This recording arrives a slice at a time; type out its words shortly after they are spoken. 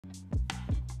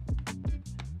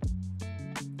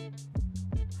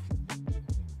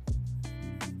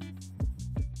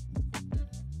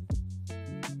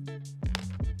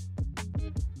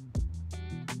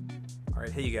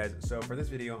Alright, hey you guys, so for this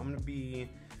video I'm going to be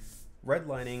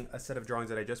redlining a set of drawings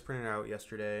that I just printed out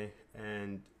yesterday,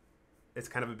 and it's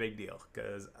kind of a big deal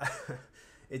because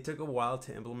it took a while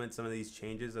to implement some of these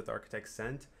changes that the architect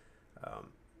sent.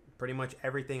 Pretty much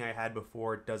everything I had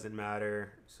before doesn't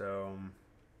matter, so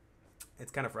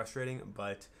it's kind of frustrating,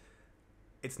 but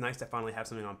it's nice to finally have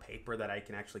something on paper that I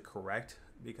can actually correct,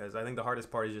 because I think the hardest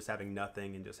part is just having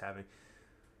nothing and just having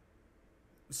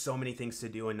so many things to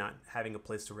do and not having a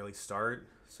place to really start.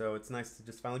 So it's nice to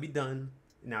just finally be done.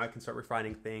 Now I can start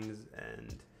refining things,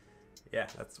 and yeah,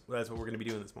 that's what we're going to be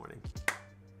doing this morning.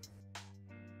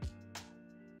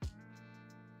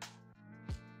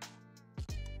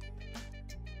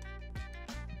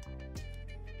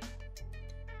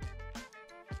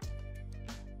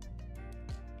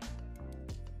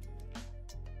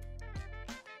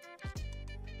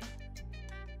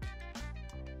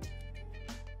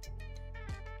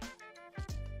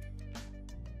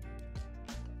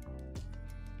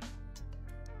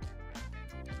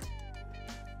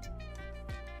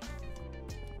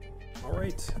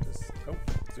 Alright,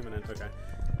 zooming in, okay.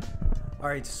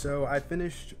 Alright, so I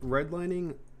finished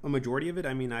redlining a majority of it.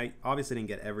 I mean, I obviously didn't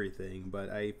get everything, but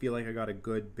I feel like I got a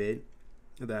good bit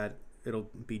that it'll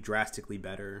be drastically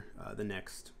better the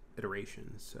next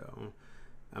iteration. So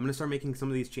I'm going to start making some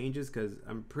of these changes because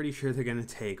I'm pretty sure they're going to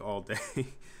take all day.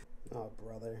 Oh,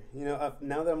 brother. You know,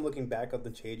 now that I'm looking back at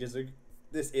the changes,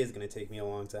 this is going to take me a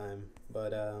long time,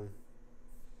 but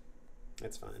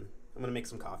it's fine. I'm going to make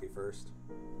some coffee first.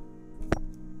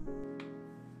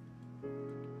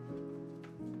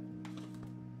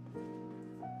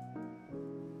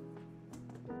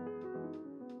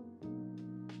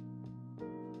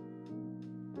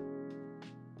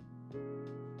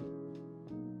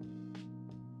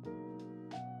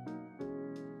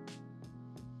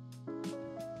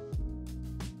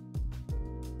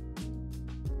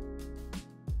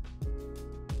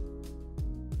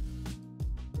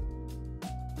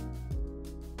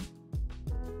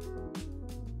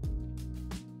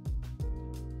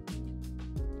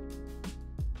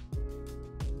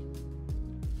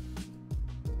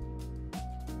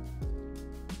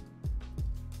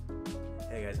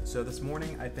 Hey guys, so this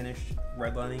morning I finished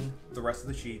redlining the rest of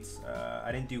the sheets.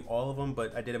 I didn't do all of them,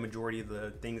 but I did a majority of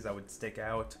the things that would stick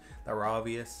out, that were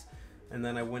obvious. And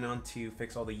then I went on to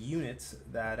fix all the units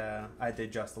that I had to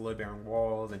adjust, the load-bearing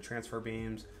walls and transfer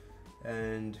beams.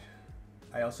 And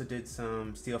I also did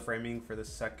some steel framing for the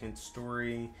second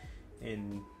story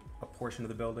in a portion of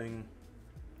the building.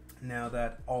 Now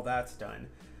that all that's done,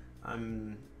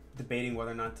 I'm debating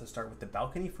whether or not to start with the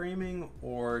balcony framing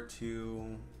or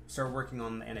to start working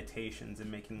on the annotations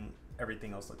and making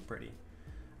everything else look pretty.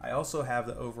 I also have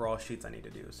the overall sheets I need to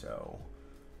do, so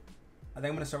I think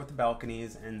I'm going to start with the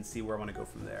balconies and see where I want to go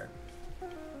from there.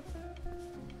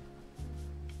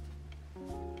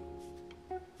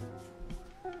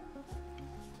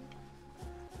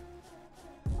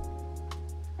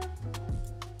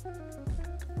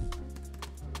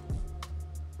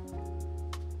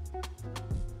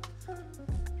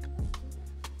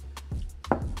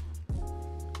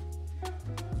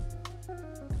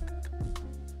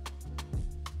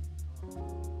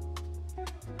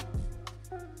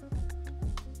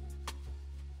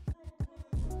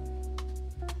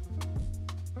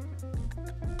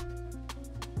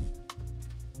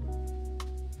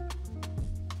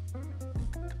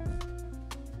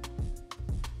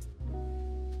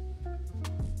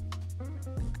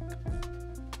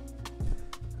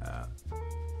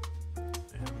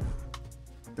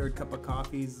 Third cup of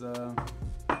coffee's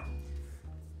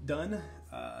done.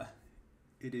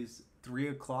 It is 3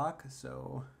 o'clock,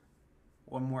 so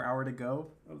 1 more hour to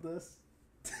go of this.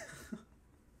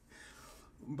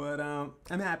 But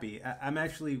I'm happy. I'm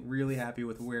actually really happy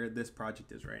with where this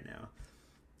project is right now.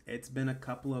 It's been a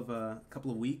couple of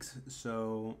weeks,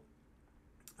 so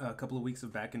a couple of weeks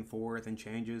of back and forth and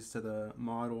changes to the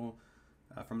model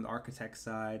from the architect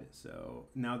side. So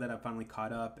now that I've finally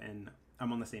caught up and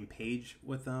I'm on the same page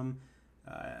with them,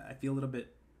 I feel a little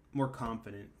bit more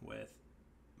confident with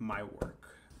my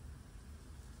work.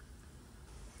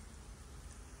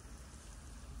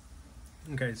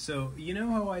 Okay, so you know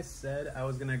how I said I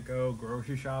was gonna go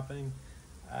grocery shopping?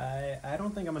 I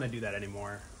don't think I'm gonna do that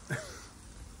anymore.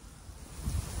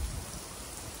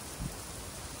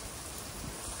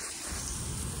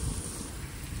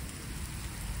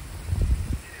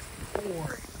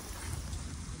 Boring.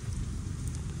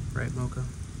 Right, Mocha?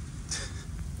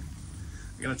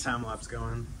 I got a time lapse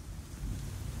going.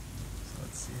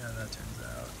 Let's see how that turns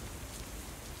out.